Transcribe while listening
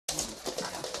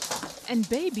And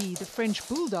Baby, the French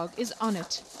bulldog, is on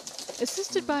it.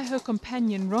 Assisted by her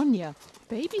companion Ronya,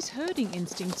 Baby's herding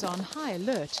instincts are on high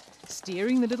alert,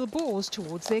 steering the little boars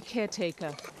towards their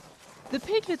caretaker. The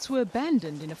piglets were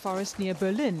abandoned in a forest near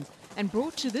Berlin and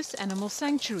brought to this animal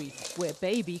sanctuary, where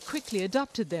Baby quickly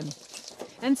adopted them.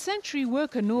 And sanctuary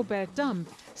worker Norbert Damm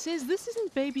says this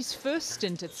isn't Baby's first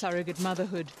stint at surrogate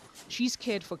motherhood. She's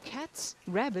cared for cats,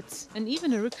 rabbits and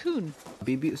even a raccoon.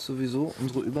 Baby ist sowieso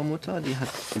unsere Übermutter. Die hat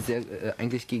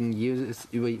eigentlich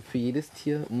für jedes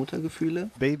Tier Muttergefühle.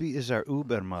 Baby is our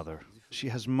Ubermother. She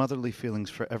has motherly feelings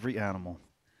for every animal.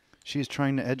 She is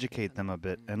trying to educate them a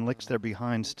bit and licks their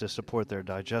behinds to support their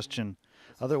digestion.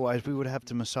 Otherwise, we would have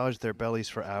to massage their bellies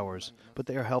for hours, but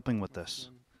they are helping with this.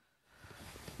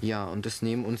 Ja, und das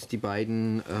nehmen uns die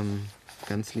beiden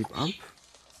ganz lieb ab.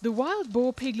 The wild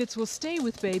boar piglets will stay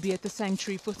with Baby at the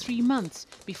sanctuary for 3 months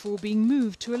before being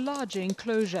moved to a larger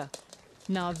enclosure.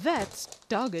 Now that's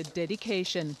dogged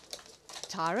dedication.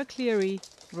 Tara Cleary,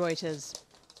 Reuters.